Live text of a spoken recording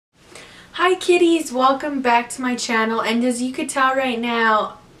Hi kitties, welcome back to my channel, and as you could tell right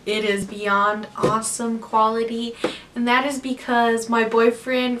now, it is beyond awesome quality, and that is because my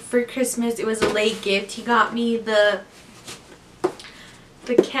boyfriend for Christmas, it was a late gift, he got me the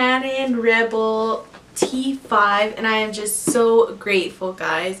Canon Rebel T5, and I am just so grateful,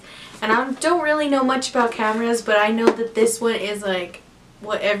 guys. And I don't really know much about cameras, but I know that this one is like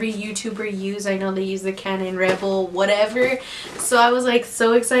what every YouTuber use. I know they use the Canon Rebel whatever, so I was like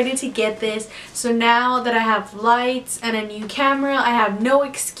so excited to get this. So now that I have lights and a new camera, I have no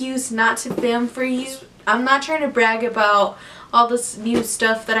excuse not to film for you. I'm not trying to brag about all this new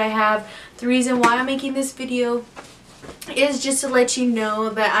stuff that I have. The reason why I'm making this video is just to let you know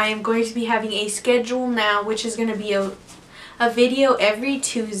that I am going to be having a schedule now, which is going to be a video every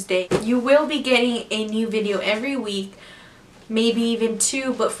Tuesday. You will be getting a new video every week, maybe even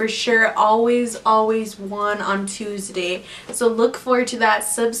two, but for sure always one on Tuesday. So look forward to that.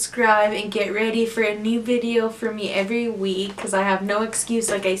 Subscribe and get ready for a new video from me every week, because I have no excuse,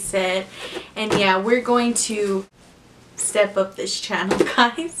 like I said. And yeah, we're going to step up this channel,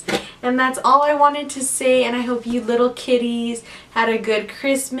 guys. And that's all I wanted to say, and I hope you little kitties had a good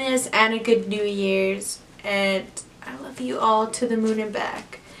Christmas and a good New Year's, and I love you all to the moon and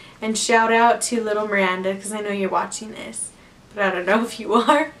back. And shout out to little Miranda, because I know you're watching this, but I don't know if you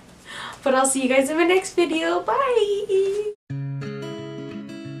are. But I'll see you guys in my next video. Bye!